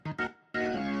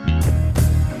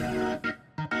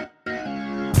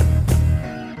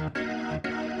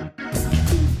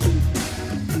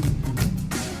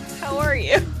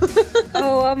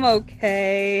Oh, I'm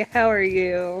okay. How are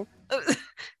you?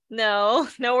 No,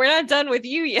 we're not done with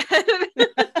you yet.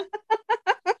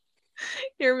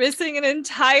 You're missing an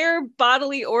entire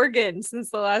bodily organ since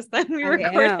the last time we I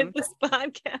recorded am. this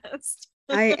podcast.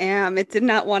 I am. It did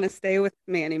not want to stay with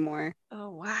me anymore. Oh,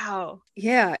 wow.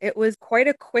 Yeah, it was quite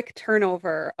a quick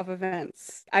turnover of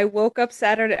events. I woke up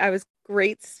Saturday. I was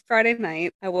great Friday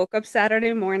night. I woke up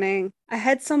Saturday morning. I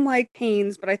had some like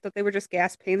pains, but I thought they were just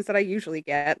gas pains that I usually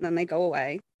get, and then they go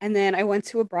away. And then I went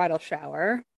to a bridal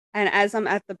shower. And as I'm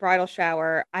at the bridal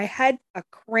shower, I had a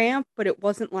cramp, but it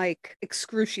wasn't like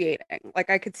excruciating. Like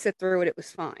I could sit through it, it was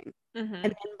fine. And Hmm.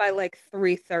 then by like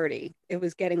 3:30, it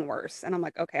was getting worse. And I'm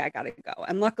like, okay, I gotta go.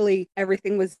 And luckily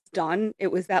everything was done.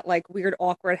 It was that like weird,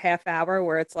 awkward half hour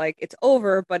where it's like it's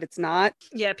over, but it's not.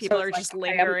 Yeah, So people it's are like, just okay,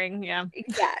 I'm lingering. Yeah.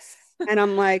 yes. And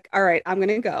I'm like, all right, I'm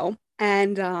gonna go.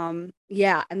 And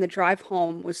yeah, and the drive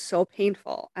home was so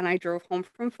painful. And I drove home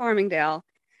from Farmingdale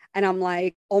and I'm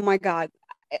like, oh my God,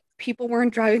 people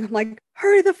weren't driving. I'm like,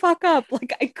 hurry the fuck up.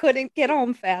 Like I couldn't get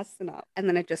home fast enough. And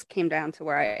then it just came down to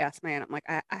where I asked my aunt, I'm like,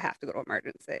 I have to go to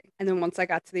emergency. And then once I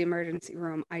got to the emergency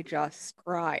room, I just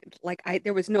cried. Like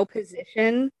there was no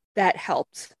position that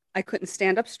helped. I couldn't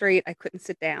stand up straight. I couldn't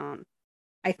sit down.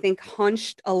 I think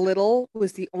hunched a little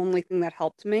was the only thing that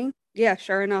helped me. Yeah,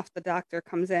 sure enough, the doctor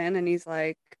comes in and he's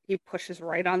like, he pushes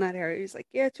right on that area. He's like,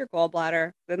 yeah, it's your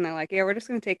gallbladder. Then they're like, yeah, we're just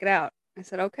going to take it out. I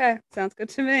said, okay, sounds good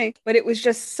to me. But it was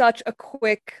just such a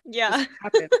quick, just Yeah.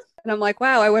 happened. And I'm like,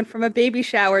 wow, I went from a baby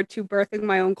shower to birthing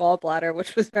my own gallbladder,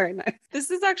 which was very nice.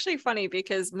 This is actually funny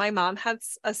because my mom had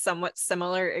a somewhat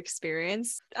similar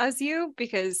experience as you,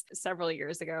 because several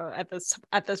years ago at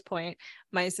this point,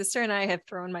 my sister and I had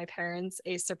thrown my parents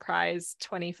a surprise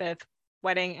 25th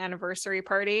wedding anniversary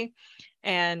party.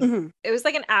 And Hmm. it was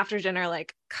like an after dinner,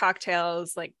 like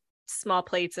cocktails, like small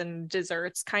plates and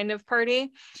desserts kind of party. Hmm.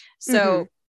 So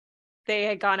they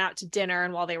had gone out to dinner,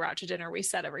 and while they were out to dinner, we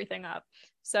set everything up.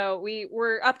 So we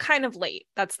were up kind of late.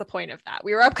 That's the point of that.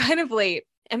 We were up kind of late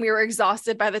and we were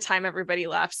exhausted by the time everybody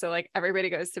left. So like everybody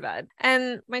goes to bed.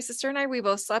 And my sister and I, we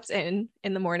both slept in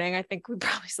the morning. I think we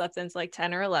probably slept into like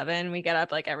 10 or 11. We get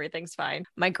up, like everything's fine.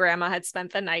 My grandma had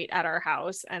spent the night at our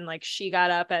house, and like she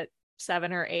got up at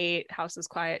 7 or 8. House was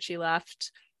quiet. She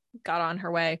left, got on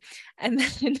her way. And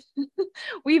then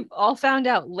we all found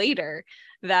out later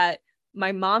that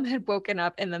my mom had woken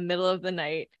up in the middle of the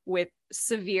night with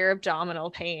severe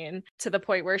abdominal pain, to the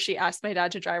point where she asked my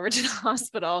dad to drive her to the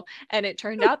hospital. And it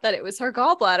turned out that it was her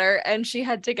gallbladder and she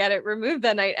had to get it removed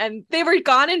that night. And they were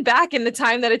gone and back in the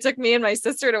time that it took me and my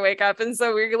sister to wake up. And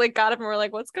so we like got up and we're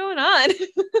like, what's going on?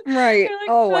 Right. You're like,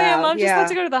 Oh, oh yeah, wow. mom just had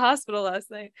to Yeah. go to the hospital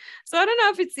last night. So I don't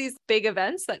know if it's these big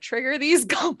events that trigger these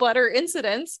gallbladder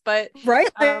incidents, but Right.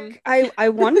 um Like I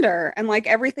wonder. And like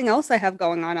everything else I have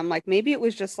going on, I'm like, maybe it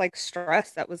was just like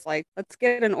stress that was like, let's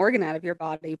get an organ out of your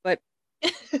body. But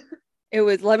it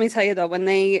was, let me tell you though, when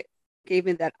they gave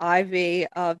me that IV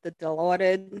of the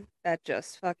Dilaudid, that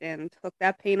just fucking took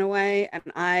that pain away. And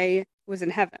I was in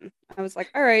heaven. I was like,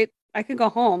 all right, I can go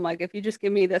home. Like, if you just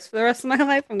give me this for the rest of my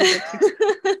life, I'm good to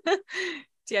go. do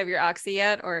you have your oxy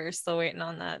yet, or you're still waiting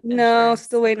on that No, insurance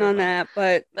still waiting on approval? that.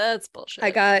 But That's I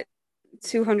bullshit. got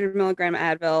 200 milligram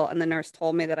Advil, and the nurse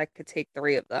told me that I could take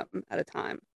three of them at a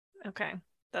time. Okay,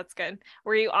 that's good.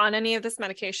 Were you on any of this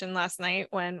medication last night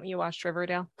when you watched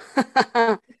Riverdale?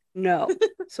 No.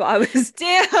 So I was,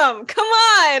 Damn, come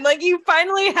on. Like you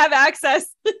finally have access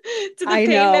to the I pain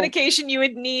know. medication you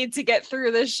would need to get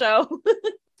through this show.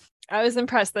 I was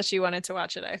impressed that she wanted to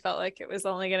watch it. I felt like it was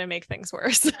only going to make things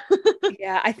worse.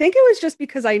 Yeah, I think it was just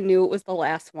because I knew it was the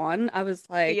last one. I was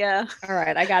like, Yeah. all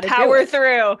right, I got to do Power it.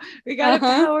 through. We got to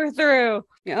Uh-huh. power through.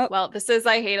 Yep. Well, this is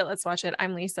I Hate It. Let's watch it.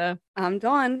 I'm Lisa. I'm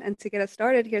Dawn. And to get us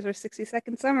started, here's our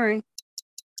 60-second summary.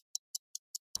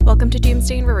 Welcome to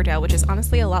Doomsday in Riverdale, which is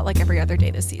honestly a lot like every other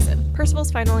day this season.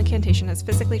 Percival's final incantation has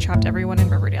physically trapped everyone in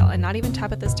Riverdale, and not even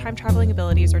Tabitha's time-traveling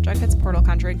abilities or Jughead's portal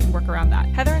conjuring can work around that.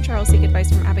 Heather and Charles seek advice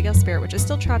from Abigail's spirit, which is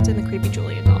still trapped in the creepy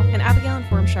Julian doll, and Abigail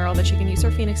informs Cheryl that she can use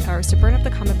her phoenix powers to burn up the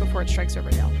comet before it strikes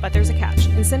Riverdale. But there's a catch.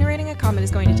 Incinerating a comet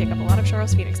is going to take up a lot of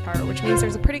Cheryl's phoenix power, which means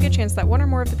there's a pretty good chance that one or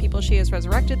more of the people she has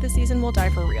resurrected this season will die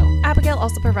for real. Abigail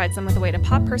also provides them with a way to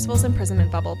pop Percival's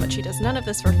imprisonment bubble, but she does none of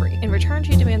this for free. In return,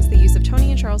 she demands the use of Tony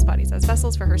and Charles' Cheryl's bodies as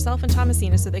vessels for herself and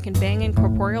Thomasina so they can bang in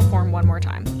corporeal form one more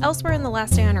time. Elsewhere in The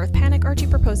Last Day on Earth panic, Archie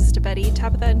proposes to Betty,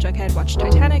 Tabitha and Jughead watch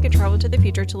Titanic and travel to the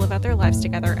future to live out their lives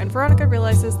together, and Veronica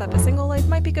realizes that the single life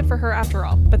might be good for her after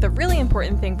all. But the really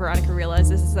important thing Veronica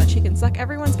realizes is that she can suck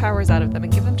everyone's powers out of them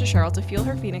and give them to Cheryl to fuel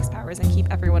her phoenix powers and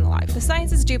keep everyone alive. The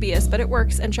science is dubious, but it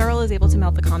works, and Cheryl is able to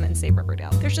melt the comet and save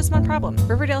Riverdale. There's just one problem.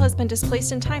 Riverdale has been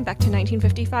displaced in time back to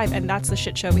 1955, and that's the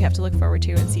shit show we have to look forward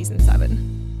to in season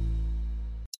 7.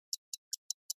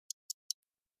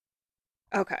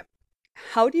 Okay.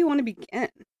 How do you want to begin?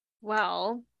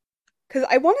 Well, because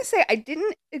I want to say I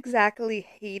didn't exactly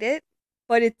hate it,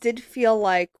 but it did feel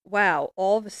like, wow,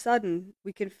 all of a sudden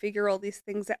we can figure all these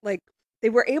things out. Like, they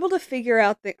were able to figure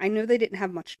out that I know they didn't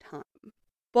have much time,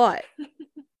 but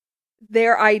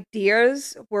their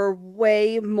ideas were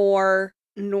way more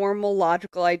normal,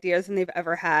 logical ideas than they've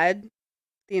ever had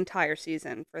the entire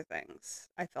season for things,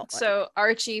 I felt like. So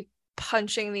Archie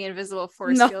punching the invisible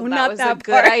force No, field, not was that a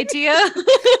good part. idea.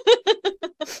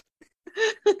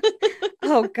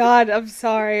 Oh God, I'm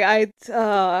sorry.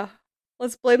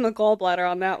 Let's blame the gallbladder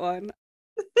on that one.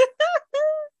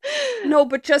 No,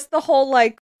 but just the whole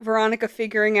like Veronica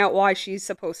figuring out why she's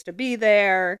supposed to be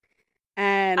there,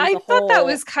 and I the thought that whole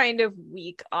was kind of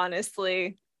weak,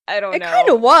 honestly. I don't it know. kind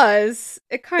of was.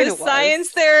 It kind The of was.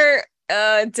 science there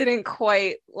didn't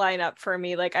quite line up for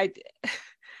me. Like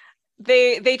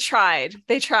they tried,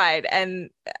 and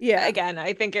Yeah. again,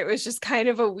 I think it was just kind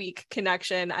of a weak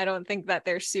connection. I don't think that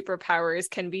their superpowers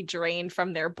can be drained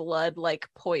from their blood like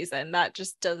poison. That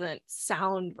just doesn't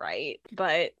sound right,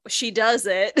 but she does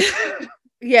it.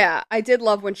 Yeah, I did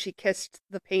love when she kissed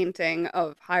the painting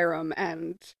of Hiram,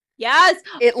 and Yes,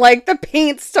 it like the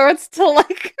paint starts to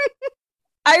like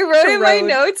I wrote in my corrode.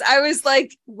 notes, I was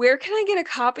like, where can I get a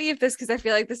copy of this? Because I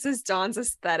feel like this is Dawn's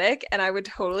aesthetic, and I would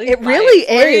totally It buy really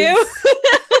it for is.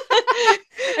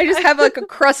 I just have like a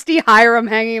crusty Hiram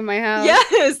hanging in my house.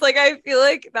 Yes, like I feel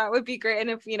like that would be great.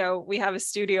 And if we have a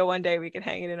studio one day, we could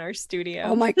hang it in our studio.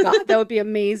 Oh my God, that would be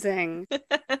amazing.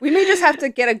 We may just have to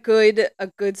get a good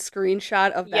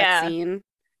screenshot of that scene.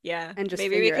 Yeah. And just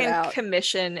maybe we figure it can out.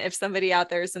 commission, if somebody out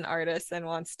there is an artist and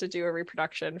wants to do a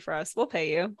reproduction for us, we'll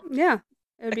pay you. Yeah.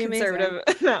 It would A be conservative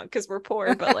amount because we're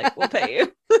poor, but like we'll pay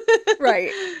you.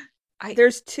 Right.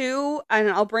 There's two,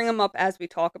 and I'll bring them up as we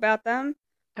talk about them.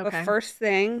 Okay. But first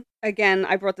thing, again,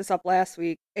 I brought this up last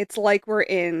week. It's like we're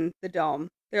in the dome.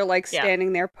 They're like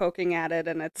standing there poking at it,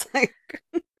 and it's like,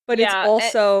 but it's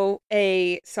also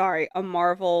a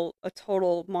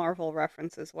total Marvel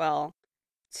reference as well,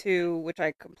 to which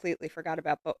I completely forgot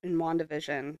about. But in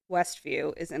WandaVision,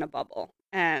 Westview is in a bubble,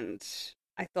 and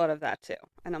I thought of that too.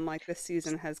 And I'm like, this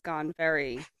season has gone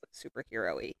very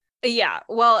superhero-y. Yeah.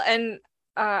 Well, and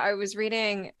I was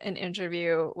reading an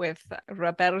interview with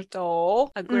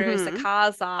Roberto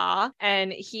Aguirre-Sacasa,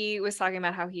 and he was talking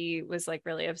about how he was like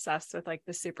really obsessed with like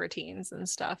the super teens and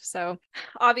stuff. So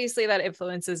obviously that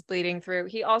influences bleeding through.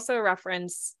 He also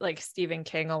referenced like Stephen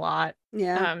King a lot.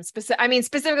 Yeah.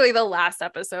 Specifically the last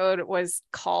episode was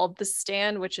called The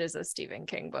Stand, which is a Stephen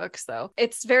King book. So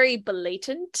it's very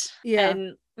blatant. Yeah.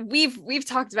 And we've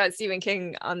talked about Stephen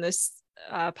King on this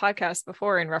podcast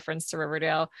before in reference to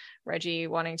Riverdale, Reggie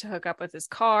wanting to hook up with his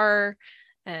car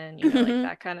and like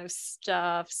that kind of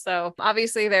stuff. So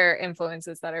obviously there are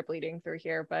influences that are bleeding through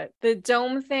here, but the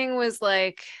dome thing was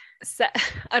like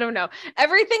I don't know,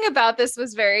 everything about this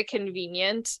was very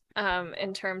convenient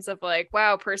in terms of like,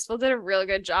 wow, Percival did a real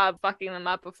good job fucking them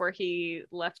up before he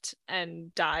left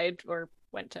and died or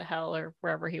went to hell or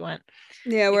wherever he went.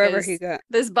 Yeah, wherever he got.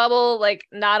 This bubble like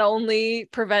not only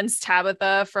prevents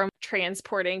Tabitha from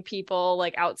transporting people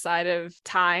like outside of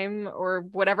time or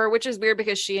whatever, which is weird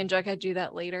because she and Jughead do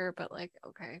that later, but like,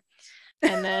 okay.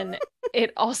 And then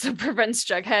it also prevents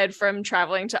Jughead from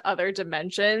traveling to other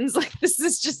dimensions. Like this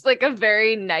is just like a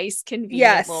very nice,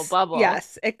 convenient little bubble.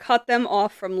 Yes, it cut them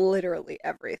off from literally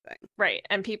everything. Right.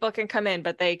 And people can come in,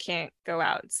 but they can't go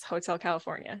out. It's Hotel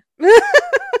California.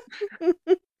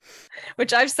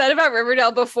 Which I've said about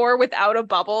Riverdale before without a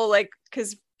bubble, like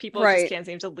because people just can't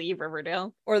seem to leave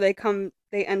Riverdale. Or they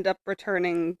end up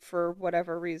returning for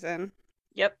whatever reason.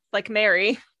 Yep, like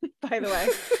Mary, by the way.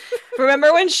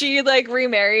 Remember when she like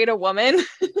remarried a woman?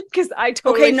 Because I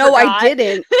totally no, forgot. I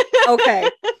didn't. Okay.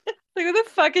 Like, who the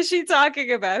fuck is she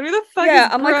talking about? Who the fuck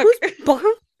is I'm Brooke? Like, who's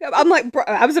Bonnie? I'm like,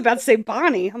 I was about to say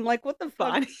Bonnie. I'm like, what the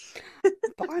fuck?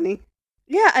 Bonnie.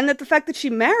 Yeah, and that the fact that she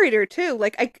married her too.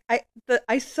 Like,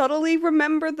 I subtly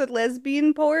remember the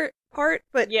lesbian part,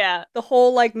 but yeah, the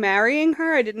whole like marrying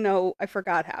her, I didn't know. I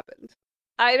forgot happened.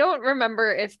 I don't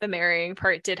remember if the marrying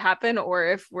part did happen or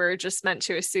if we're just meant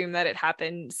to assume that it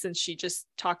happened since she just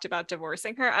talked about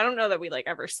divorcing her. I don't know that we like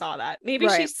ever saw that. Maybe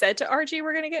she Right. said to Archie,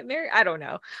 we're going to get married. I don't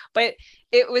know. But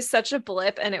it was such a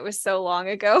blip and it was so long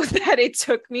ago that it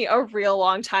took me a real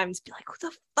long time to be like, who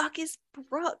the fuck is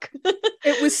Brooke?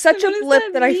 It was such a What does blip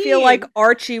that that I feel like mean?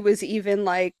 Archie was even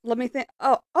like, let me think.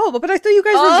 But I thought you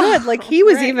guys were good. Like Oh, he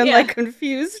was right. even Yeah. like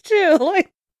confused too.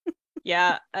 Like,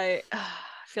 Yeah. I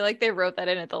feel like they wrote that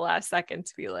in at the last second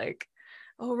to be like,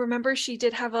 oh, remember she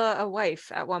did have a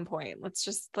wife at one point. Let's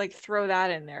just like throw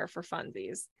that in there for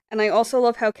funsies. and I also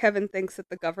love how Kevin thinks that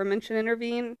the government should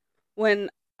intervene when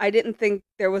I didn't think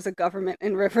there was a government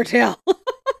in Riverdale.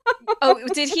 Oh,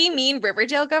 did he mean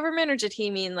Riverdale government or did he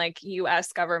mean like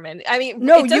US government? I mean,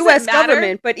 No, it doesn't U.S. matter.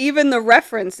 government, but even the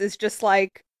reference is just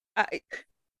like,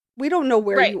 we don't know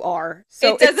where Right. you are, so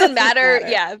It it doesn't doesn't matter. matter.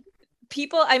 Yeah.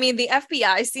 People, I mean, the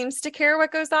FBI seems to care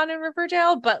what goes on in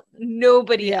Riverdale, but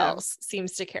nobody Yeah, else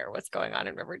seems to care what's going on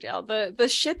in Riverdale. The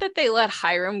shit that they let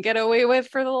Hiram get away with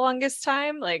for the longest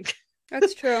time, like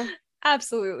that's true.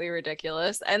 absolutely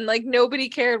ridiculous. And like nobody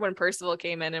cared when Percival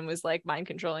came in and was like mind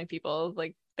controlling people.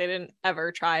 Like they didn't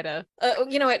ever try to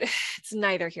you know what? It's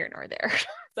neither here nor there.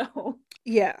 So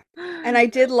Yeah. And I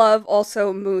did love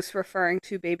also Moose referring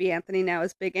to baby Anthony now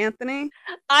as Big Anthony.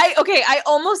 I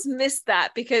almost missed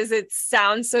that because it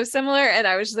sounds so similar and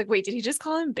I was just like, wait, did he just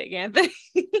call him Big Anthony?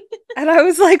 And I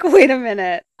was like, wait a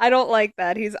minute. I don't like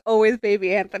that. He's always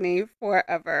baby Anthony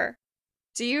forever.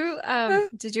 Do you Uh,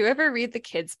 did you ever read the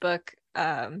kids book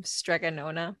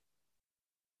Stregonona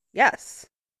yes.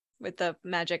 with the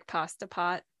magic pasta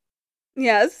pot?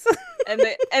 Yes.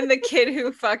 And the kid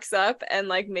who fucks up and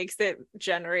like makes it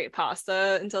generate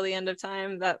pasta until the end of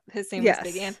time, that his name was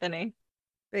Big Yes. Anthony.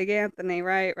 Big Anthony,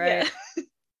 right, Yeah. right.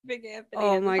 Big Anthony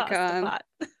Oh and the my pasta god.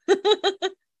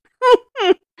 pot.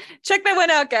 Check that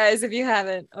one out, guys, if you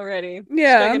haven't already.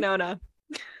 Yeah. Stregonona.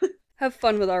 Have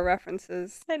fun with our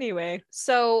references. Anyway,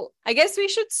 so I guess we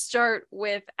should start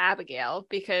with Abigail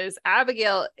because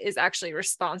Abigail is actually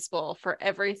responsible for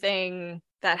everything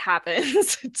that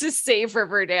happens to save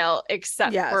Riverdale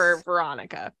except for Yes.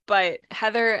 Veronica. But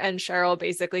Heather and Cheryl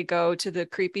basically go to the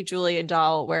creepy Julian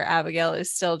doll where Abigail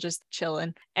is still just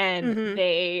chilling and Mm-hmm.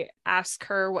 they ask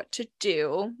her what to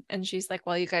do. And she's like,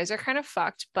 well, you guys are kind of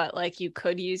fucked, but like you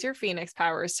could use your Phoenix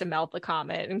powers to melt the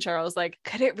comet. And Cheryl's like,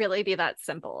 could it really be that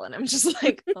simple? And I'm just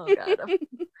like, oh God.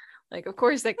 Like, of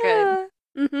course it could.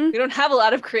 Mm-hmm. We don't have a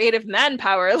lot of creative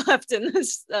manpower left in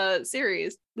this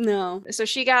series. No. So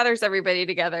she gathers everybody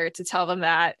together to tell them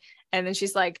that. And then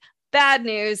she's like, bad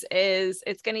news is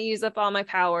it's going to use up all my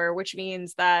power, which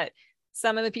means that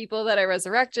some of the people that I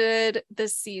resurrected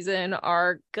this season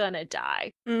are gonna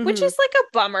die, which Mm-hmm. is like a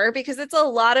bummer because it's a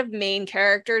lot of main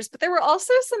characters, but there were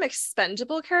also some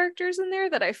expendable characters in there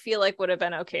that I feel like would have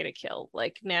been okay to kill,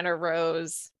 like Nana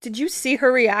Rose. Did you see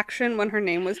her reaction when her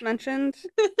name was mentioned?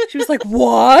 She was like,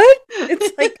 what?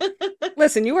 It's like,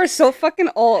 listen, you are so fucking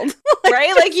old. Like,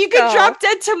 right? Like you could go. drop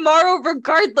dead tomorrow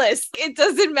regardless. It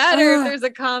doesn't matter if Ugh. there's a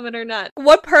comment or not.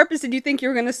 What purpose did you think you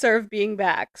were going to serve being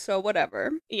back? So,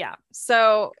 whatever. Yeah.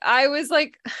 So I was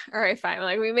like, all right, fine.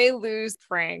 Like we may lose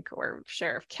Frank or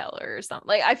Sheriff Keller or something.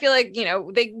 Like I feel like, you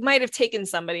know, they might have taken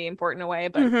somebody important away,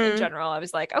 but in Mhm. general, I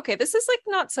was like, okay, this is like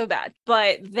not so bad.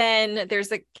 But then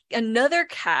there's another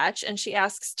catch, and she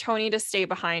asks Tony to stay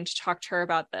behind to talk to her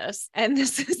about this. And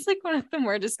this is like one of the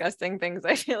more disgusting things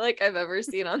I feel like I've ever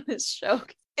seen on this show.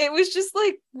 It was just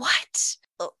like, what?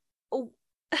 Oh.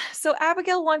 So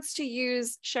Abigail wants to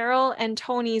use Cheryl and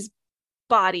Tony's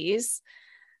bodies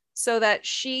so that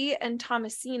she and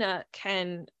Thomasina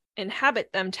can inhabit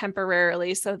them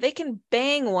temporarily so they can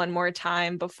bang one more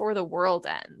time before the world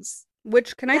ends.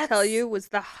 Which, can I tell That's you, was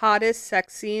the hottest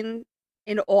sex scene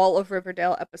in all of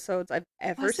Riverdale episodes I've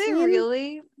ever Was it seen.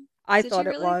 really? I Did you thought it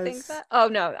really think was. that? Oh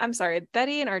no, I'm sorry.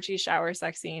 Betty and Archie's shower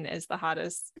sex scene is the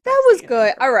hottest sex That was scene in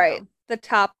good. All right. Riverdale. The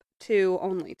top two,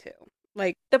 only two.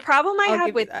 Like, The problem I I'll had give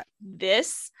you with that.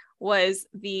 this was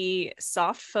the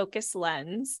soft focus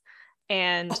lens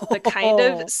and the kind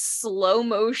of Oh, slow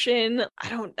motion. I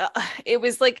don't know. It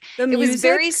was like, the it was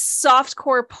very music?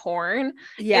 softcore porn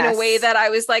in a way Yes. that I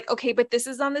was like, okay, but this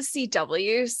is on the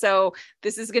CW. So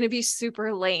this is going to be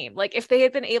super lame. Like if they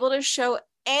had been able to show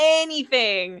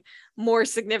anything more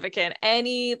significant,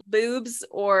 any boobs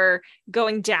or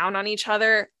going down on each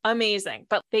other, amazing.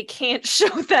 But they can't show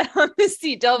that on the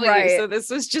CW. Right. So this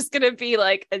was just going to be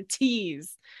like a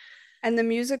tease. And the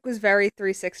music was very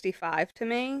 365 to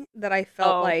me, that I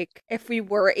felt Oh, like if we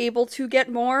were able to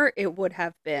get more, it would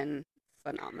have been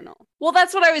phenomenal. Well,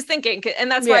 that's what I was thinking. And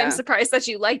that's why I'm Yeah. surprised that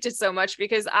you liked it so much,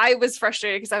 because I was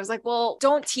frustrated because I was like, well,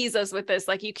 don't tease us with this.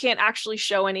 Like, you can't actually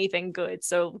show anything good.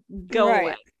 So go away.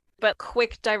 Right. But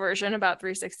quick diversion about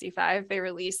 365. They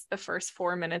released the first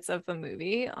 4 minutes of the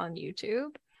movie on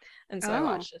YouTube. And so I Oh.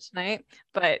 watched it tonight.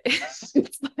 But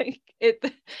it's like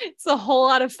it's a whole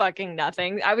lot of fucking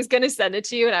nothing. I was gonna send it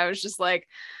to you and I was just like,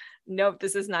 nope,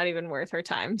 this is not even worth her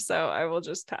time. So I will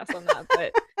just pass on that.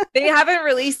 But they haven't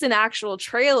released an actual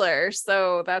trailer,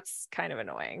 so that's kind of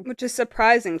annoying. Which is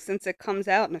surprising since it comes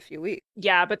out in a few weeks.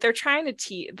 Yeah, but they're trying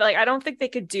to like, I don't think they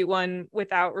could do one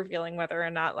without revealing whether or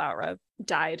not Laura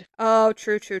died. Oh,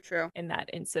 true. In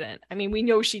that incident. I mean, we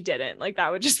know she didn't. Like,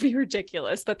 that would just be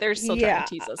ridiculous, but they're still trying to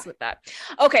tease us with that.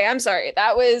 Okay, I'm sorry.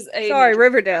 That was Sorry,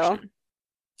 Riverdale. Question.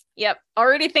 Yep,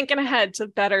 already thinking ahead to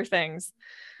better things.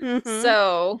 Mm-hmm.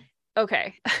 So,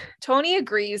 okay, Tony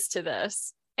agrees to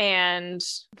this, and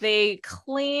they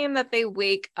claim that they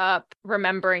wake up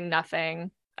remembering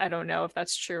nothing. I don't know if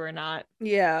that's true or not.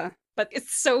 Yeah. But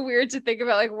it's so weird to think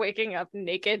about, like, waking up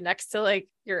naked next to, like,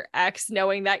 your ex,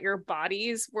 knowing that your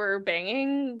bodies were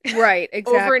banging right,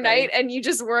 exactly. overnight and you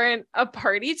just weren't a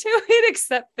party to it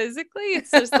except physically.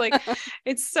 It's just like,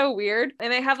 it's so weird.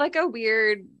 And they have like a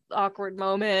weird, awkward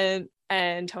moment,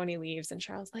 and Tony leaves and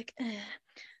Cheryl's like, eh.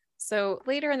 So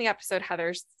later in the episode,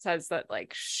 Heather says that,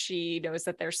 like, she knows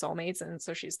that they're soulmates, and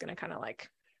so she's gonna kind of like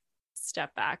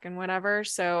step back and whatever.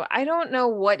 So I don't know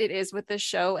what it is with this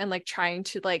show and like trying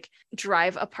to like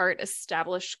drive apart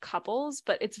established couples,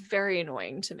 but it's very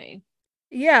annoying to me.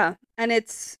 Yeah, and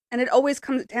it always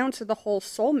comes down to the whole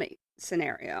soulmate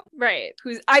scenario. Right.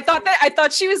 I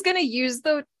thought she was gonna use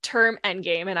the term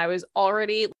endgame, and I was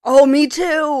already me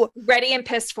too, ready and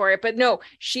pissed for it. But no,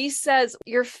 she says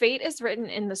your fate is written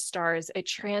in the stars. It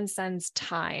transcends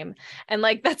time. And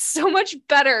like, that's so much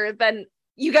better than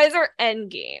you guys are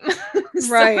endgame.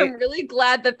 So right. I'm really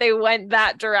glad that they went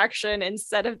that direction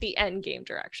instead of the endgame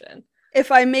direction.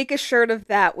 If I make a shirt of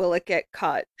that, will it get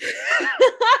cut?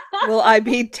 Will I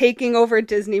be taking over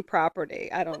Disney property?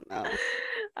 I don't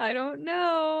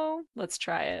know. Let's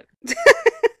try it.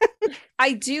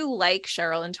 I do like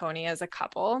Cheryl and Tony as a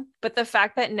couple, but the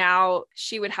fact that now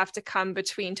she would have to come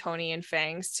between Tony and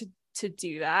Fangs to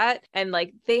do that, and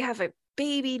like, they have a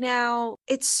baby now,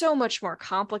 it's so much more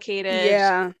complicated.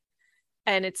 Yeah.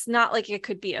 And it's not like it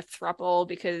could be a throuple,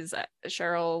 because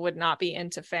Cheryl would not be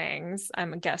into Fangs,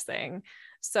 I'm guessing.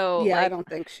 So yeah, like, I don't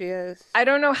think she is. I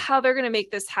don't know how they're going to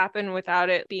make this happen without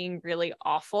it being really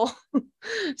awful.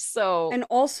 So, and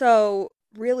also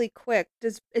really quick,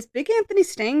 is Big Anthony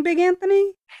staying Big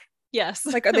Anthony? Yes.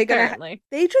 Like, are they gonna?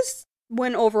 They just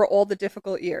went over all the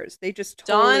difficult years. They just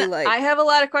totally Dawn, I have a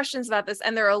lot of questions about this,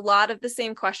 and there are a lot of the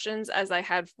same questions as I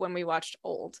had when we watched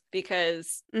Old,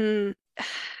 because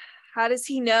how does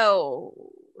he know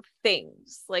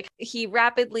things? Like, he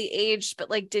rapidly aged, but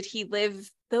like, did he live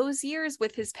those years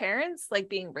with his parents, like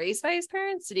being raised by his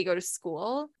parents? Did he go to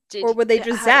school? Or were they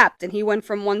just zapped and he went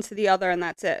from one to the other and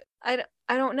that's it? I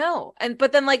don't know.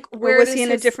 But then, like, where was he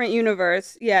in a different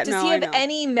universe? Yeah, does he have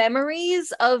any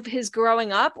memories of his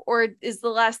growing up, or is the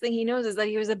last thing he knows is that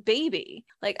he was a baby?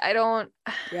 Like, I don't.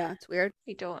 Yeah, it's weird.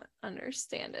 I don't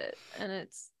understand it, and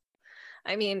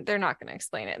I mean, they're not going to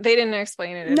explain it. They didn't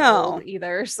explain it in Old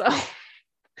either, so.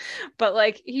 But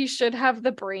like, he should have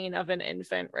the brain of an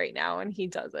infant right now, and he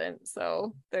doesn't.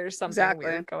 So there's something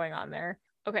weird going on there.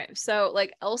 Okay, so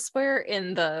like, elsewhere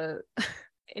in the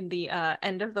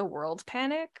end of the world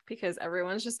panic, because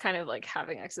everyone's just kind of like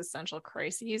having existential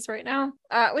crises right now,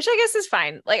 which I guess is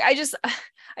fine. Like,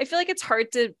 I feel like it's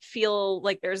hard to feel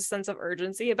like there's a sense of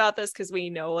urgency about this, because we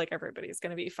know like everybody's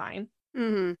going to be fine.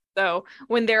 Mm-hmm. So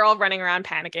when they're all running around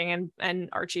panicking, and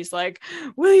Archie's like,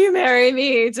 will you marry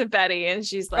me, to Betty, and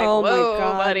she's like, whoa, my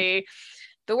God, buddy.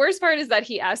 The worst part is that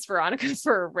he asked Veronica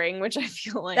for a ring, which I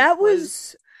feel like that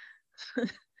was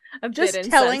a just bit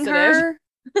telling her.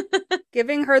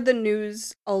 Giving her the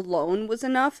news alone was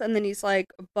enough, and then he's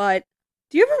like, but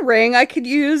do you have a ring I could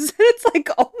use? And it's like,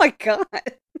 oh my God.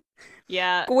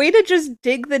 Yeah. Way to just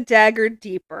dig the dagger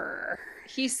deeper.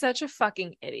 He's such a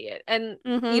fucking idiot. And,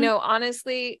 you know,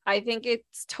 honestly, I think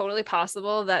it's totally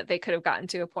possible that they could have gotten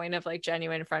to a point of like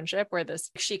genuine friendship where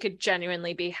she could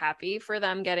genuinely be happy for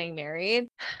them getting married.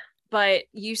 But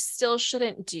you still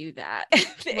shouldn't do that.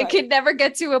 It could never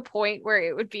get to a point where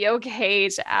it would be okay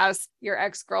to ask your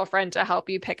ex-girlfriend to help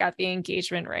you pick out the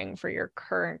engagement ring for your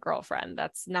current girlfriend.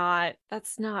 That's not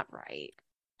right.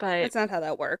 But that's not how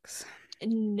that works.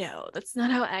 No, that's not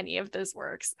how any of this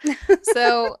works.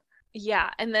 So yeah.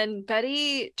 And then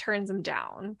Betty turns him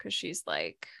down because she's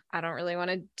like, I don't really want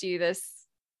to do this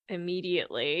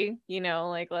immediately,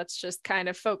 like let's just kind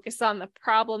of focus on the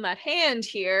problem at hand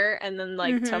here, and then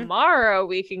like Mm-hmm. tomorrow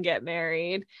we can get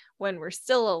married when we're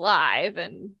still alive,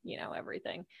 and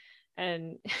everything.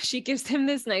 And she gives him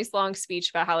this nice long speech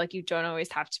about how like you don't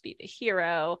always have to be the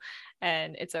hero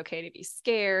and it's okay to be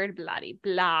scared, blah blah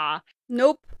blah.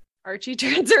 Nope. Archie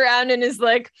turns around and is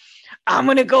like, I'm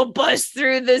gonna go bust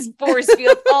through this force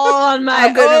field all on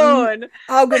my own.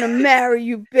 I'm gonna marry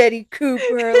you, Betty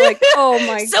Cooper. Like, oh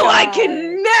my so God. I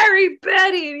can marry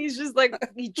Betty. And he's just like,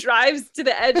 he drives to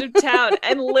the edge of town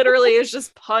and literally is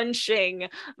just punching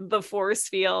the force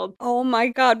field. Oh my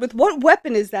God. With what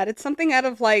weapon is that? It's something out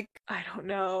of like, I don't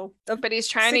know. the But he's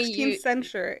trying 16th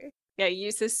century. Yeah,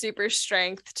 use his super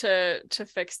strength to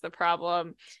fix the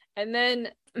problem. And then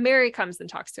Mary comes and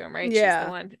talks to him, right? Yeah. She's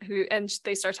the one who, and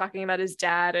they start talking about his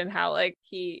dad and how like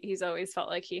he's always felt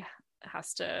like he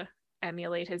has to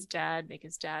emulate his dad, make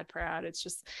his dad proud.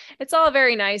 It's all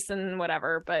very nice and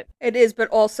whatever, but it is. But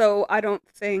also, I don't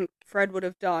think Fred would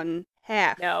have done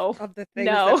half of the things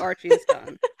that Archie has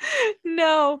done.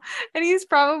 No. And he's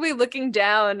probably looking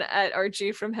down at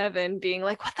Archie from heaven being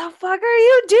like, what the fuck are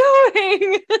you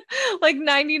doing? Like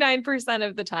 99%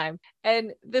 of the time.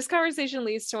 And this conversation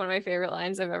leads to one of my favorite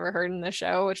lines I've ever heard in the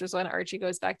show, which is when Archie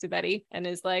goes back to Betty and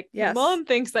is like, yes. Mom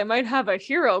thinks I might have a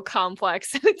hero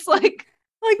complex. And it's like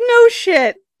no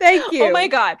shit. Thank you. Oh my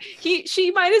God.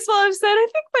 She might as well have said, I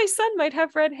think my son might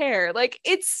have red hair. Like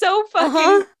it's so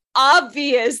fucking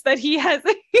obvious that he has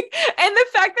and the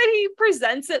fact that he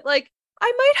presents it like I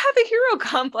might have a hero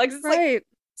complex. It's right. Like,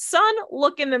 son,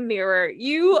 look in the mirror.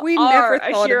 We are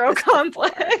a hero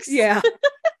complex. Yeah.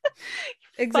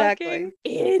 Exactly.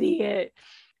 Idiot.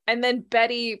 And then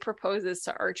Betty proposes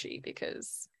to Archie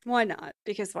because why not?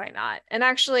 Because why not? And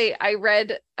actually, I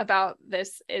read about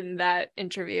this in that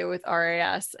interview with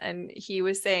RAS, and he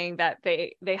was saying that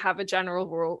they have a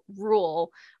general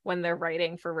rule when they're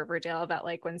writing for Riverdale that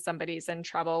like when somebody's in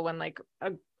trouble, when like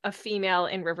a female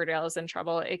in Riverdale is in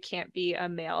trouble, it can't be a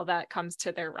male that comes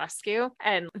to their rescue.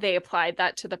 And they applied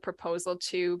that to the proposal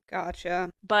too. Gotcha.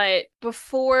 But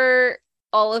before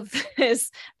all of this,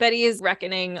 Betty is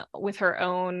reckoning with her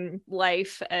own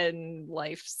life and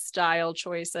lifestyle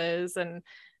choices, and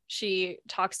she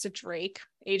talks to Drake.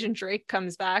 Agent Drake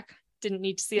comes back. Didn't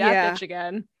need to see that bitch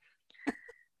again.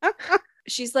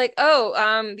 She's like,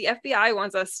 the FBI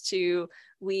wants us to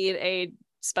lead a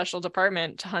special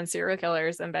department to hunt serial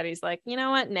killers. And Betty's like, you know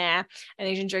what? Nah. And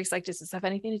Agent Drake's like, does this have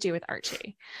anything to do with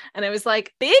Archie? And I was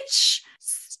like, bitch,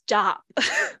 stop.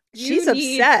 She's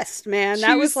obsessed, man.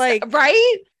 That was like,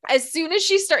 right? As soon as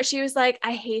she was like,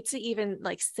 I hate to even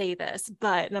like say this,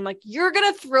 but, and I'm like, you're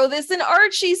gonna throw this in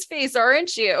Archie's face,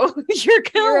 aren't you? You're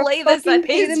gonna lay this at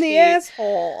his in the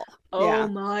asshole. Oh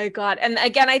my God. And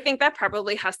again, I think that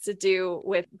probably has to do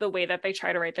with the way that they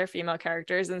try to write their female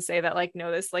characters and say that like,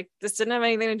 no, this didn't have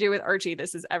anything to do with Archie.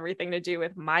 This is everything to do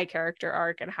with my character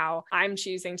arc and how I'm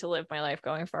choosing to live my life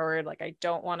going forward. Like, I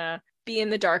don't want to be in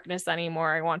the darkness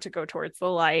anymore. I want to go towards the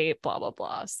light, blah, blah,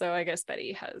 blah. So I guess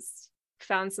Betty has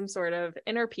found some sort of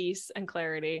inner peace and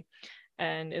clarity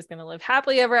and is going to live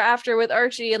happily ever after with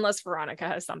Archie, unless Veronica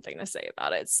has something to say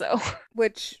about it. So,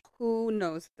 which who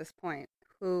knows at this point?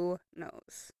 Who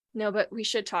knows? No, but we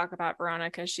should talk about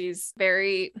Veronica. She's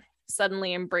very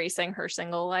suddenly embracing her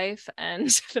single life and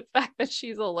the fact that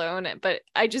she's alone, but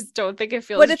I just don't think it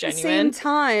feels genuine. But at the same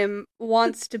time,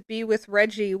 wants to be with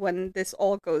Reggie when this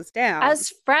all goes down.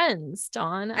 As friends,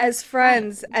 Dawn. As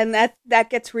friends. And that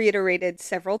gets reiterated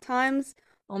several times.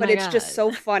 Oh but it's just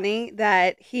so funny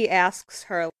that he asks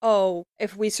her, oh,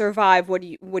 if we survive, what are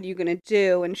you going to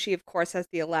do? And she, of course, has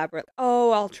the elaborate,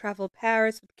 oh, I'll travel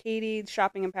Paris with Katie,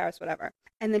 shopping in Paris, whatever.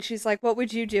 And then she's like, what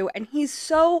would you do? And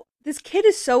this kid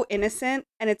is so innocent,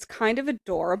 and it's kind of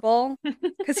adorable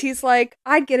because he's like,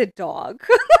 I'd get a dog.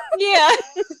 Yeah.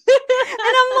 And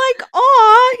I'm like,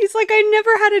 aw, he's like, I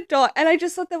never had a dog. And I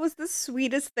just thought that was the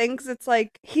sweetest thing because it's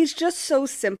like, he's just so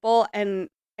simple and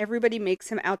everybody makes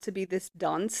him out to be this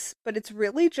dunce, but it's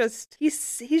really just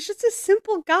he's just a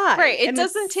simple guy. Right. It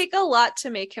doesn't take a lot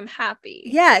to make him happy.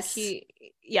 Yes.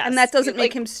 Yes. And that doesn't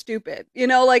make him stupid.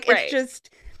 Like right. It's just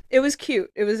it was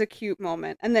cute. It was a cute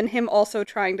moment. And then him also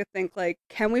trying to think like,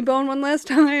 can we bone one last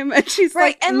time? And she's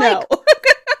right. Like, and no.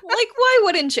 Like, why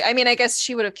wouldn't she? I mean, I guess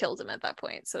she would have killed him at that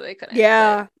point, so they couldn't.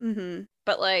 Yeah. Mm-hmm.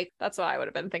 But like, that's what I would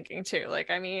have been thinking too. Like,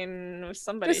 I mean,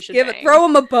 somebody just should throw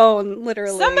him a bone,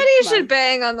 literally. Somebody should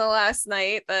bang on the last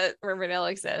night that Riverdale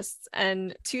exists.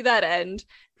 And to that end,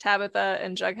 Tabitha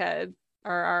and Jughead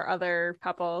are our other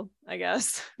couple, I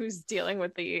guess, who's dealing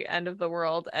with the end of the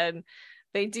world, and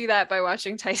they do that by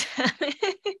watching Titanic.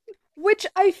 Which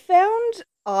I found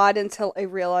odd until I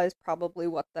realized probably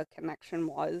what the connection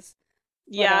was.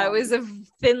 But Yeah, it was a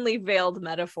thinly veiled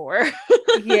metaphor.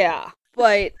 yeah,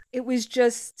 but it was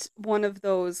just one of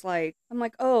those, like, I'm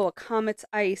like, oh, a comet's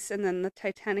ice, and then the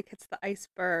Titanic hits the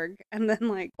iceberg, and then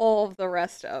like all of the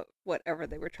rest of whatever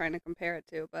they were trying to compare it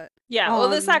to. But Yeah, well,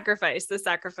 the sacrifice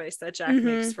that Jack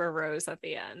makes mhm, for Rose at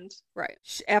the end. right.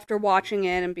 After watching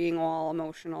it and being all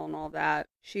emotional and all that,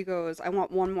 she goes, I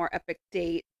want one more epic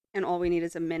date, and all we need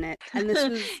is a minute. And this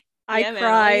was, I Yeah, man, all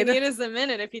you cried. need is a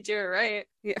minute if you do it right.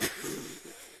 Yeah.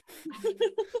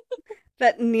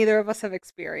 That neither of us have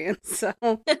experienced. So,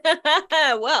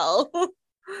 Well,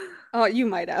 oh, you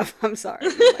might have. I'm sorry.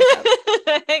 You might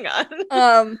have. hang on.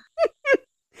 Um.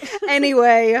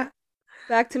 Anyway,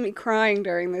 back to me crying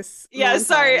during this Yeah,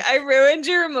 sorry, montage. I ruined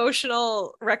your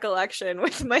emotional recollection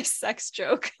with my sex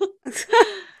joke. My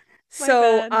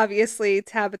So bad. obviously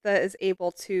Tabitha is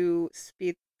able to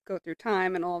go through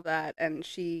time and all that, and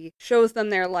she shows them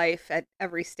their life at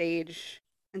every stage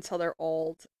until they're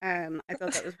old. And I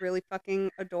thought that was really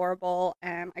fucking adorable,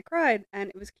 and I cried, and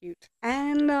it was cute.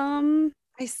 And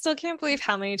I still can't believe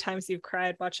how many times you've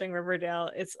cried watching Riverdale.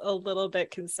 It's a little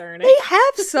bit concerning. they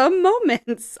have some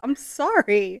moments. I'm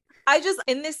sorry. I just,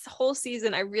 in this whole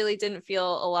season, I really didn't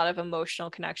feel a lot of emotional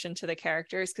connection to the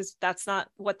characters because that's not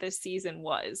what this season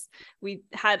was. We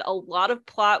had a lot of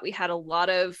plot, we had a lot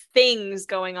of things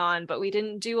going on, but we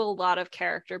didn't do a lot of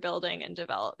character building and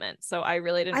development. So I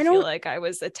really I didn't feel don't. like I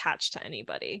was attached to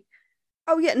anybody.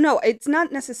 Oh yeah, no, it's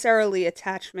not necessarily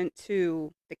attachment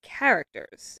to the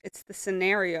characters. It's the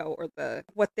scenario or the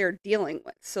what they're dealing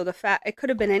with. So the fact it could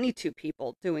have been any two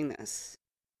people doing this.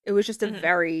 It was just a Mhm.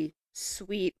 very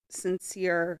sweet,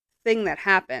 sincere thing that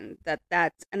happened.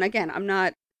 That's and again, I'm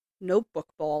not notebook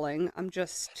bawling. I'm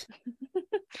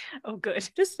Oh, good.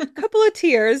 just a couple of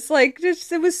tears. Like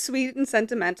just it was sweet and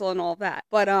sentimental and all that.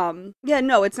 But yeah,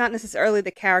 no, it's not necessarily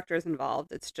the characters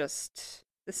involved. It's just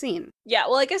the scene. Yeah,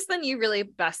 well, I guess then you really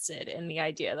vested in the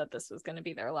idea that this was going to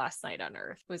be their last night on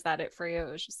Earth. Was that it for you?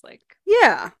 It was just like,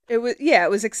 Yeah, it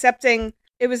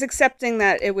was accepting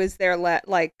that it was their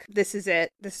like this is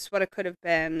it. This is what it could have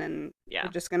been and yeah.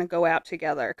 we're just going to go out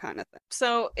together kind of thing.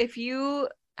 So if you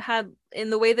had,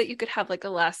 in the way that you could have like a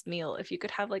last meal, if you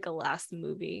could have like a last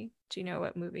movie, do you know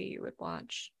what movie you would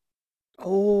watch?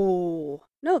 Oh,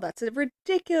 no, that's a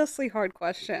ridiculously hard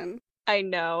question. I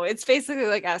know. It's basically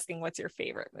like asking what's your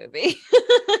favorite movie.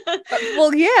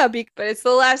 Well, yeah, But it's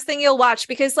the last thing you'll watch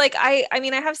because like I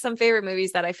mean I have some favorite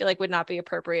movies that I feel like would not be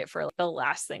appropriate for like, the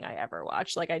last thing I ever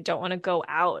watch. Like I don't want to go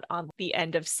out on the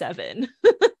end of Seven.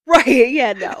 right.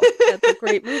 Yeah, no. That's a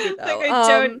great movie Like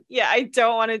though. I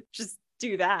don't want to just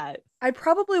do that. I'd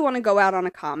probably want to go out on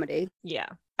a comedy. Yeah.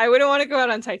 I wouldn't want to go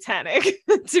out on Titanic,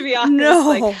 to be honest.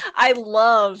 Like, No. I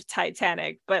love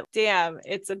Titanic, but damn,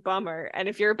 it's a bummer. And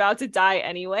if you're about to die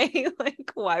anyway,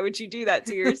 like, why would you do that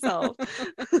to yourself?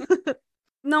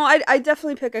 No, I'd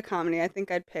definitely pick a comedy. I think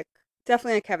I'd pick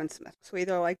definitely a Kevin Smith. So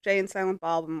either like Jay and Silent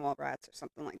Bob and Mallrats or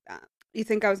something like that. You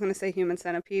think I was going to say Human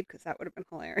Centipede? Because that would have been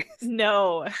hilarious.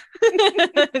 No,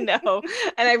 no.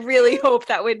 And I really hope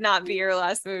that would not be your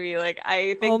last movie. Like,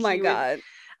 I think Oh my God.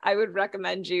 I would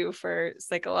recommend you for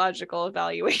psychological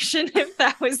evaluation if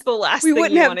that was the last We thing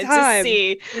wouldn't you have wanted time. to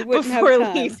see We wouldn't have before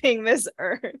time. leaving this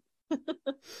earth.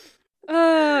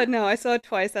 No, I saw it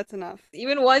twice. That's enough.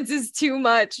 Even once is too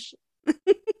much.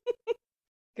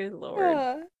 Good Lord.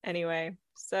 Uh, Anyway,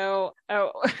 so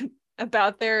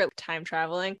about their time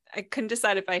traveling, I couldn't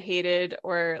decide if I hated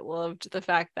or loved the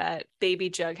fact that baby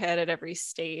Jughead at every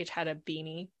stage had a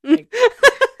beanie. Like,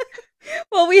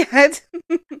 well, we had.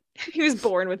 he was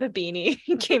born with a beanie.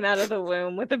 He came out of the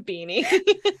womb with a beanie.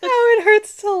 Oh, it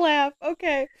hurts to laugh.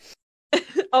 Okay.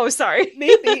 Oh, sorry.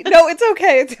 Maybe. No, it's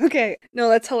okay. It's okay. No,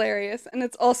 that's hilarious. And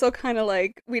it's also kind of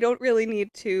like we don't really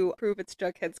need to prove it's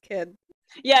Jughead's kid.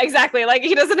 Yeah, exactly. Like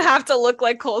he doesn't have to look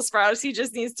like Cole Sprouse. He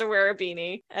just needs to wear a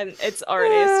beanie, and it's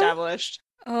already established.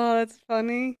 Oh, that's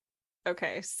funny.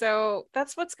 Okay, so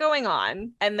that's what's going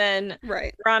on. And then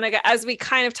Right. Veronica, as we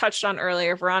kind of touched on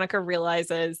earlier, Veronica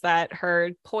realizes that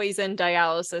her poison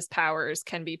dialysis powers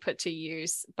can be put to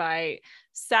use by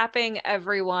sapping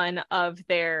everyone of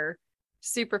their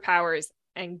superpowers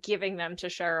and giving them to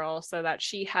Cheryl so that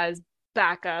she has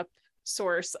backup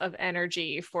source of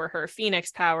energy for her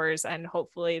phoenix powers, and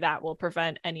hopefully that will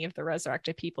prevent any of the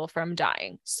resurrected people from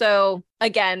dying. So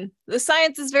again, the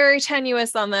science is very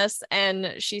tenuous on this,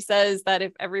 and she says that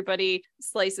if everybody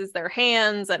slices their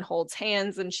hands and holds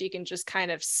hands, and she can just kind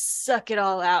of suck it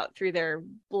all out through their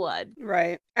blood.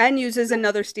 Right. And uses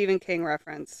another Stephen King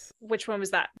reference. Which one was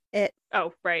that? It.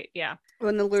 Oh, right, yeah.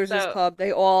 When the Losers Club,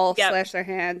 they all Yep. slash their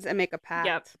hands and make a pact.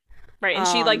 Yep. Right. And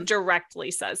she like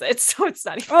directly says it. So it's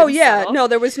not Oh even yeah, subtle. no,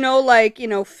 there was no like,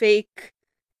 fake,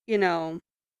 you know,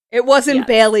 it wasn't Yes.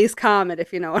 Bailey's Comet,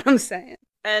 if you know what I'm saying.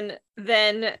 And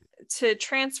then to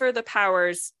transfer the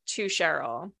powers to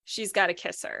Cheryl, she's got to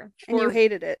kiss her. And you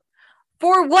hated it.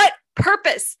 For what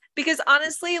purpose? Because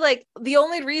honestly, like the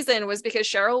only reason was because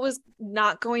Cheryl was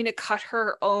not going to cut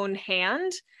her own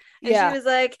hand. And she was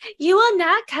like, "You will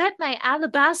not cut my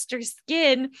alabaster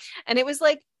skin." And it was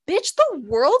like, bitch, the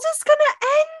world is going to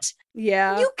end.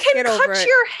 Yeah. You can cut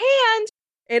your hand.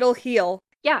 It'll heal.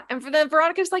 Yeah. And then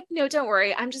Veronica's like, "No, don't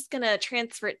worry. I'm just going to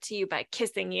transfer it to you by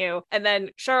kissing you." And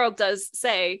then Cheryl does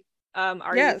say,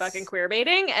 are you fucking queer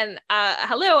baiting? And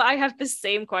hello, I have the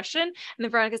same question. And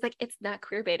then Veronica's like, "It's not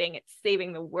queer baiting, it's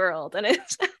saving the world." And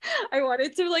it's I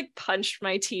wanted to like punch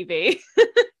my TV.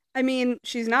 I mean,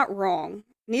 she's not wrong.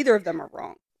 Neither of them are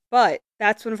wrong. But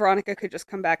that's when Veronica could just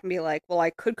come back and be like, "Well, I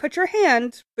could cut your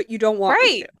hand, but you don't want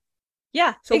me to."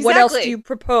 Yeah. So what else do you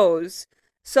propose?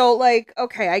 So like,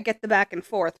 okay, I get the back and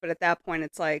forth, but at that point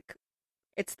it's like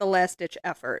it's the last ditch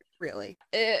effort, really.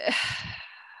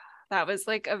 That was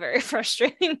like a very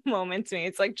frustrating moment to me.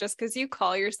 It's like, just because you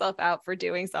call yourself out for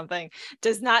doing something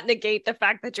does not negate the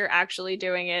fact that you're actually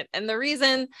doing it. And the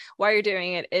reason why you're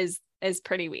doing it is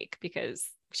pretty weak, because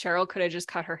Cheryl could have just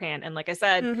cut her hand. And like I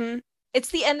said, it's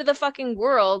the end of the fucking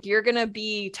world. You're going to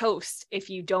be toast if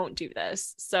you don't do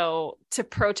this. So to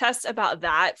protest about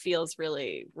that feels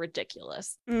really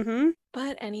ridiculous.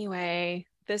 But anyway,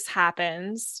 this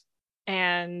happens.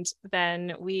 And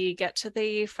then we get to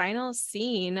the final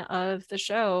scene of the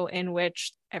show, in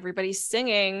which everybody's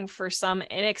singing for some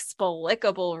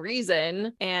inexplicable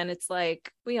reason. And it's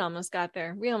like, we almost got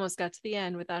there. We almost got to the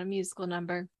end without a musical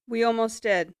number. We almost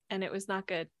did. And it was not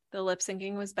good. The lip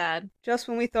syncing was bad. Just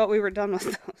when we thought we were done with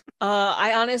those.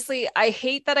 I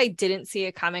hate that I didn't see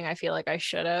it coming. I feel like I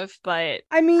should have, but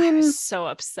I mean, I was so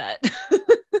upset.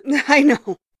 I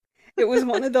know. It was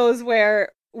one of those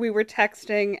where we were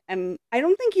texting, and I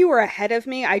don't think you were ahead of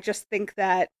me. I just think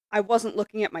that I wasn't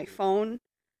looking at my phone.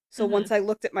 So once I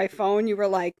looked at my phone, you were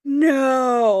like,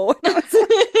 "No." I was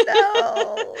like,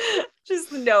 "No."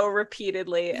 Just no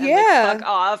repeatedly. And yeah. Like, fuck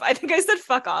off. I think I said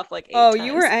fuck off like 8 times.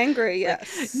 You were angry,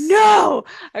 yes. Like, no!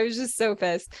 I was just so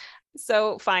pissed.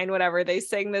 So fine, whatever. They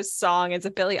sing this song. It's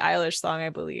a Billie Eilish song, I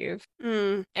believe.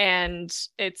 And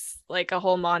it's like a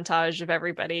whole montage of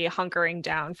everybody hunkering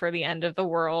down for the end of the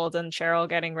world, and Cheryl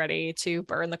getting ready to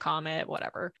burn the comet,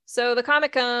 whatever. So the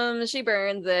comet comes, she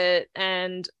burns it,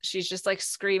 and she's just like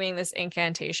screaming this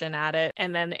incantation at it.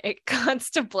 And then it cuts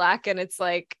to black, and it's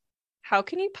like, how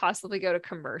can you possibly go to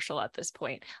commercial at this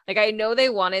point? Like, I know they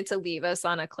wanted to leave us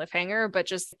on a cliffhanger, but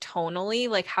just tonally,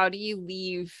 like, how do you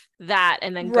leave that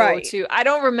and then go to, I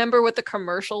don't remember what the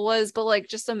commercial was, but like,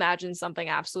 just imagine something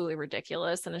absolutely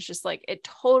ridiculous. And it's just like, it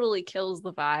totally kills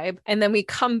the vibe. And then we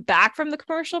come back from the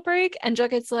commercial break, and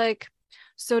Jughead's like,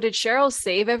 "So did Cheryl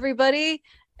save everybody?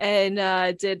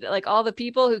 And did like all the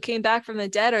people who came back from the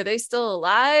dead, are they still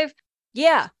alive?"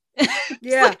 Yeah.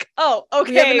 Yeah. Like, oh,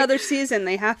 okay. We have another season.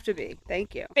 They have to be.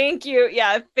 Thank you. Thank you.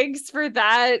 Yeah, thanks for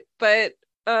that. But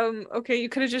okay, you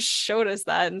could have just showed us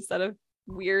that instead of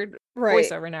weird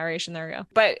voiceover narration. There we go.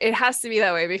 But it has to be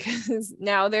that way, because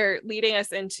now they're leading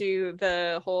us into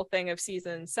the whole thing of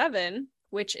season 7,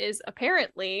 which is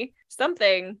apparently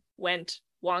something went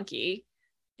wonky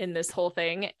in this whole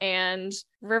thing, and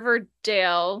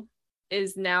Riverdale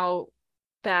is now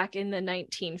back in the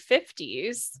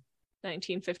 1950s.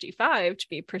 1955 to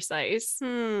be precise.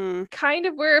 Kind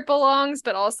of where it belongs,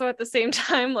 but also at the same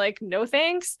time, like, no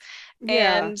thanks.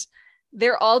 Yeah. And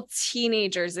they're all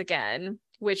teenagers again,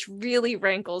 which really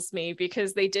rankles me,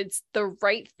 because they did the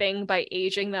right thing by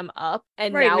aging them up,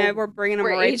 and now we're bringing them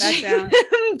right back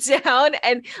down.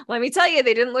 And let me tell you,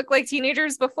 they didn't look like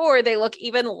teenagers before. They look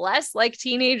even less like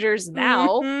teenagers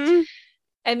now.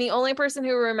 And the only person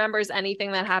who remembers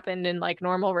anything that happened in like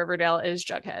normal Riverdale is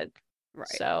Jughead. Right.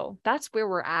 So that's where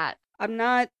we're at. I'm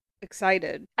not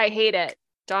excited. I hate it.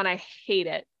 Dawn, I hate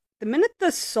it. The minute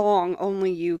the song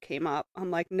Only You came up, I'm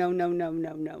like, no, no, no,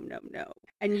 no, no, no, no.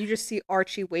 And you just see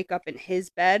Archie wake up in his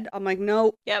bed. I'm like,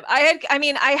 no. Yeah,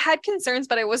 I had concerns,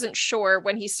 but I wasn't sure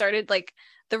when he started, like,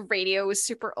 the radio was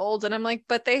super old. And I'm like,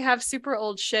 but they have super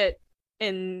old shit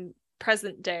in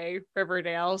present day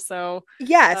Riverdale, so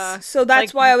yes, so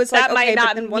that's like, why I was like, that might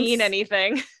not mean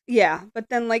anything. Yeah, but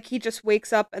then like he just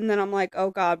wakes up, and then I'm like,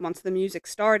 oh god, once the music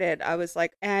started, I was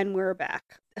like, and we're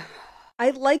back.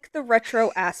 I like the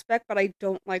retro aspect, but I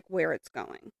don't like where it's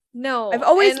going. No, I've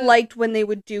always liked when they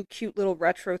would do cute little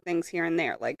retro things here and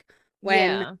there, like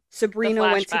when Sabrina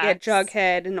went to get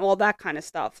Jughead and all that kind of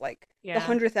stuff, like the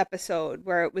 100th episode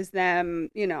where it was them,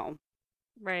 you know,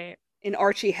 right. in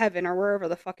Archie Heaven or wherever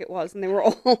the fuck it was, and they were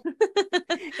all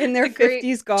in their The great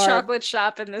 50s garb. chocolate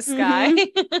shop in the sky.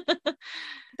 hmm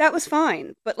That was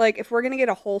fine, but like if we're gonna get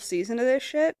a whole season of this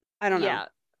shit, I don't know. Yeah.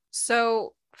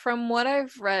 So from what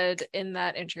I've read in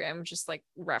that interview, I'm just like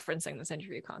referencing this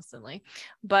interview constantly,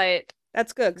 but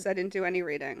That's good because I didn't do any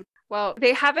reading. well,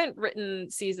 they haven't written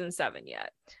season 7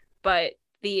 yet, but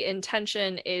the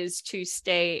intention is to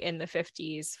stay in the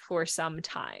 50s for some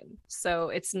time. So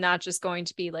it's not just going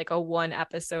to be like a one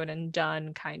episode and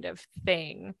done kind of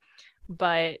thing.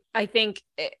 But I think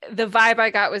the vibe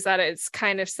I got was that it's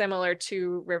kind of similar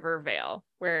to Riverdale,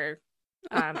 where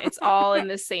it's all in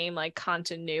the same like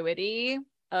continuity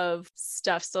of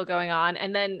stuff still going on.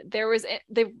 And then there was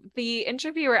the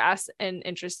interviewer asked an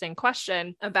interesting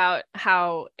question about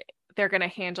how they're going to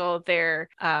handle their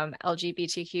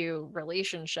LGBTQ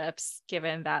relationships,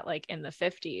 given that like in the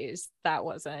 50s that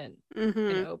wasn't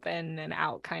an open and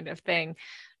out kind of thing.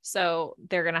 So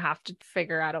they're going to have to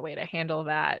figure out a way to handle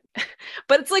that.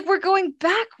 But it's like we're going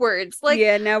backwards. Like,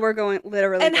 yeah, now we're going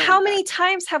literally. and how many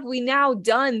times have we now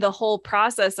done the whole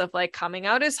process of like coming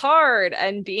out is hard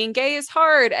and being gay is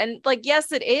hard? And like,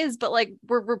 yes, it is, but like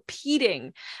we're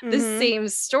repeating the same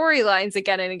storylines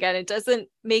again and again. It doesn't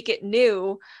make it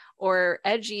new or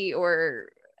edgy or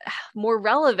more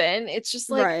relevant. It's just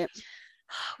like, right.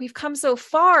 We've come so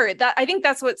far. That I think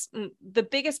that's what's the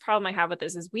biggest problem I have with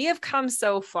this is we have come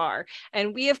so far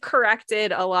and we have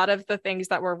corrected a lot of the things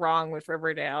that were wrong with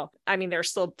Riverdale. I mean, there's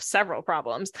still several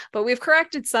problems, but we've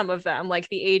corrected some of them, like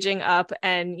the aging up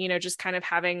and, you know, just kind of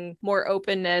having more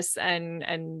openness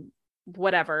and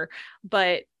whatever.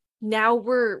 But now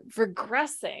we're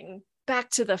regressing back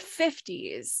to the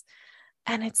 50s.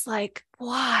 And it's like,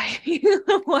 why?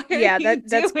 Why are you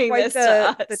that's doing quite this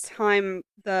to the us? time,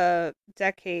 the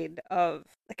decade of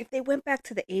like if they went back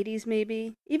to the 80s,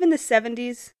 maybe even the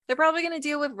 70s. They're probably going to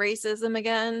deal with racism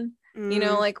again. You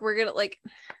know, like we're going to like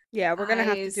Yeah, we're gonna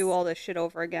have to do guys, all this shit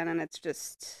over again, and it's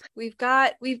just we've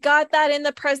got that in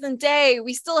the present day.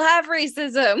 We still have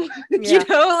racism. You yeah.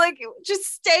 know, like just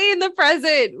stay in the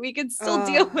present. We can still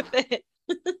deal Uh, with it.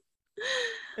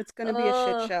 it's gonna be a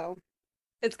shit Oh, show,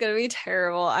 it's going to be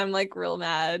terrible. I'm like real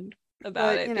mad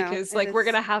about but it you know, because it like we're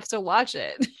going is. to have to watch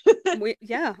it.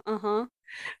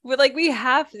 But like we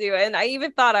have to. And I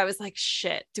even thought I was like,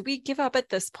 shit, do we give up at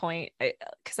this point?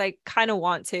 Because I kind of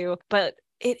want to, but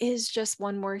it is just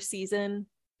one more season.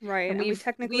 Right, And and we we've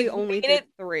technically only made did it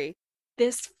 3.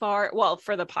 this far, well,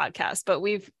 for the podcast, but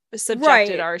we've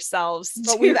subjected Right, ourselves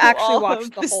but we've to actually all of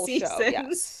watched the the whole show. seasons.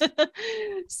 Yes.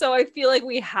 So I feel like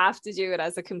we have to do it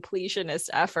as a completionist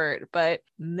effort. But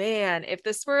man, if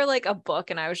this were like a book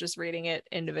and I was just reading it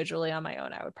individually on my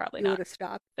own, I would probably You would not have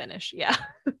stopped. finish. Yeah.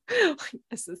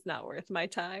 This is not worth my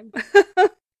time.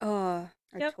 I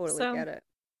Yep. totally So get it.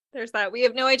 there's that. We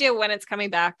have no idea when it's coming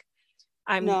back.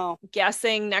 I'm No.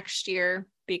 guessing next year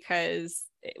because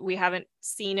we haven't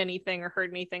seen anything or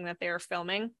heard anything that they are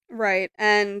filming. Right,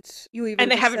 and you even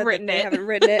And they just haven't said that written they it. haven't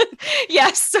written it.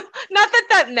 Yes. So not that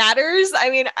that matters. I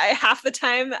mean, half the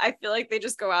time I feel like they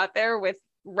just go out there with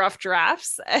rough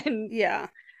drafts and Yeah.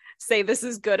 say this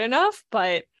is good enough.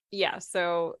 But yeah,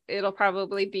 so it'll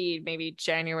probably be maybe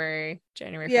January,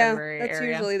 Yeah, February that's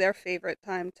area. usually their favorite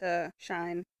time to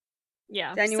shine.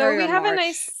 Yeah. So January we or have a March.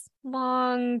 nice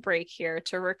long break here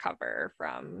to recover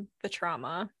from the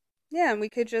trauma. Yeah, and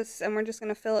we're just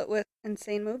gonna fill it with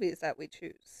insane movies that we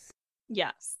choose.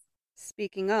 Yes.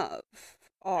 Speaking of,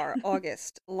 our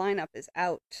August lineup is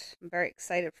out. I'm very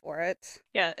excited for it.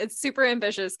 Yeah, it's super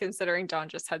ambitious considering Dawn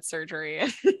just had surgery.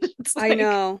 And it's I like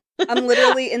know. I'm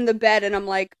literally in the bed and I'm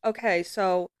like, okay,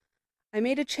 so I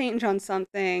made a change on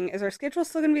something. Is our schedule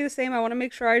still gonna be the same? I want to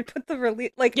make sure I put the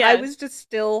release. Like, I yeah, was just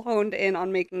still honed in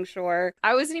on making sure.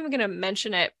 I wasn't even gonna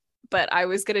mention it, but I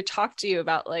was gonna talk to you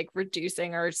about like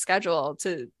reducing our schedule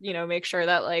to, you know, make sure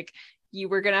that like you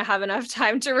were gonna have enough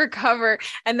time to recover.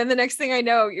 And then the next thing I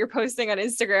know, you're posting on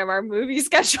Instagram our movie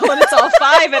schedule and it's all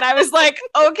 5. And I was like,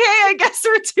 okay, I guess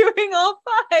we're doing all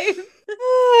 5.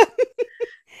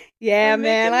 Yeah, I'm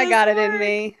man, making I this got it in work.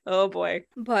 me. Oh boy.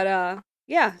 But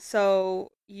yeah,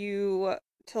 so you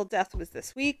Till Death was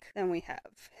this week, then we have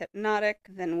Hypnotic,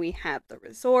 then we have The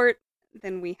Resort,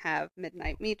 then we have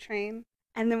Midnight Meat Train,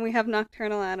 and then we have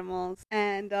Nocturnal Animals.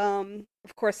 And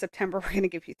of course September we're gonna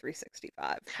give you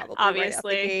 365, probably right out the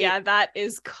Obviously, gate. yeah, that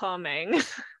is coming.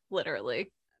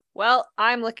 Literally. Well,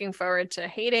 I'm looking forward to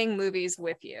hating movies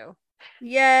with you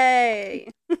Yay!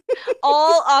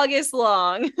 all August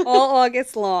long. All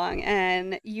August long,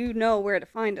 and you know where to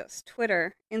find us.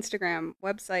 Twitter, Instagram,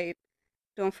 website.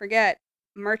 Don't forget,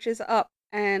 merch is up,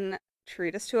 and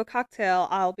treat us to a cocktail.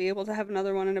 I'll be able to have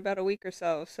another one in about a week or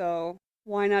so. So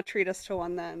Why not treat us to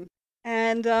one then?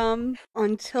 And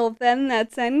until then,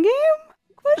 that's Endgame?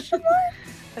 Question mark?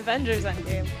 Avengers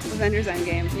Endgame. Avengers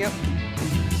Endgame. Yep.